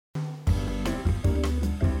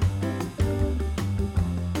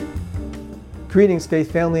Greetings,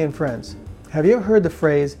 faith family and friends. Have you ever heard the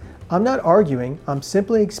phrase, "I'm not arguing, I'm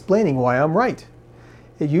simply explaining why I'm right"?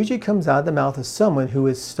 It usually comes out of the mouth of someone who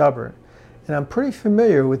is stubborn. And I'm pretty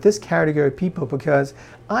familiar with this category of people because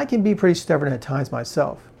I can be pretty stubborn at times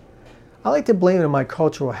myself. I like to blame it on my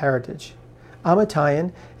cultural heritage. I'm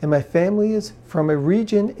Italian and my family is from a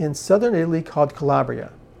region in southern Italy called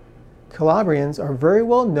Calabria. Calabrians are very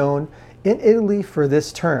well known in Italy for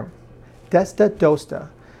this term, testa tosta,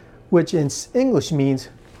 which in English means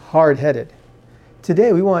hard-headed.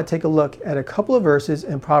 Today we want to take a look at a couple of verses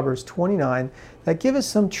in Proverbs 29 that give us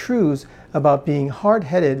some truths about being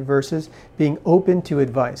hard-headed versus being open to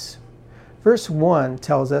advice. Verse 1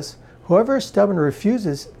 tells us, "Whoever is stubborn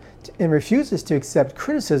refuses to accept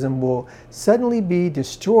criticism will suddenly be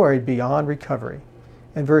destroyed beyond recovery."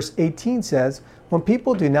 And verse 18 says, "When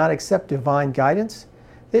people do not accept divine guidance,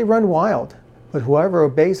 they run wild, but whoever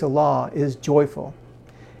obeys the law is joyful."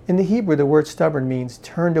 In the Hebrew, the word stubborn means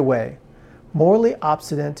turned away, morally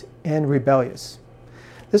obstinate, and rebellious.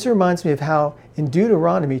 This reminds me of how in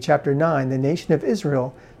Deuteronomy chapter 9, the nation of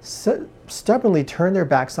Israel stubbornly turned their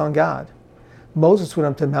backs on God. Moses went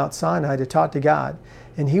up to Mount Sinai to talk to God,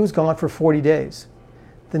 and he was gone for 40 days.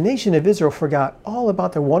 The nation of Israel forgot all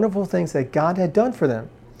about the wonderful things that God had done for them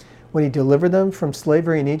when he delivered them from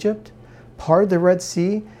slavery in Egypt, parted the Red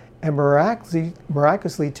Sea, and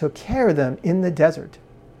miraculously took care of them in the desert.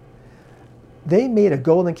 They made a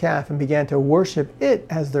golden calf and began to worship it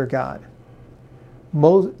as their God.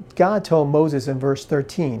 God told Moses in verse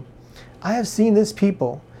 13, "I have seen this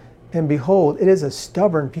people, and behold, it is a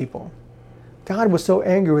stubborn people." God was so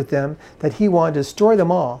angry with them that he wanted to destroy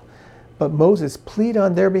them all, but Moses pleaded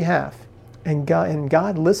on their behalf, and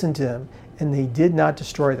God listened to him, and he did not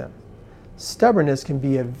destroy them. Stubbornness can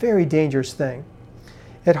be a very dangerous thing.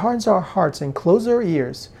 It hardens our hearts and closes our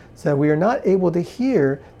ears so that we are not able to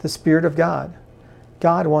hear the Spirit of God.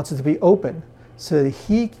 God wants us to be open so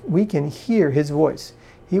that we can hear his voice.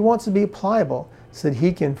 He wants to be pliable so that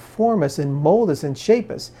he can form us and mold us and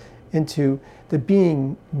shape us into the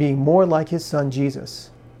being more like his son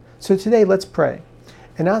Jesus. So today let's pray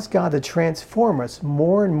and ask God to transform us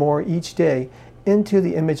more and more each day into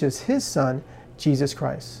the image of his son, Jesus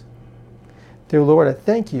Christ. Dear Lord, I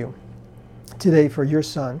thank you today for your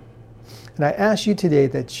son. And I ask you today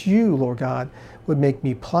that you, Lord God, would make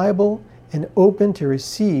me pliable and open to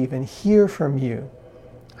receive and hear from you.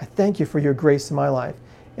 I thank you for your grace in my life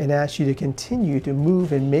and ask you to continue to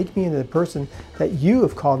move and make me into the person that you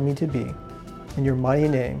have called me to be. In your mighty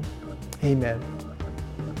name, amen.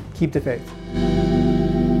 Keep the faith.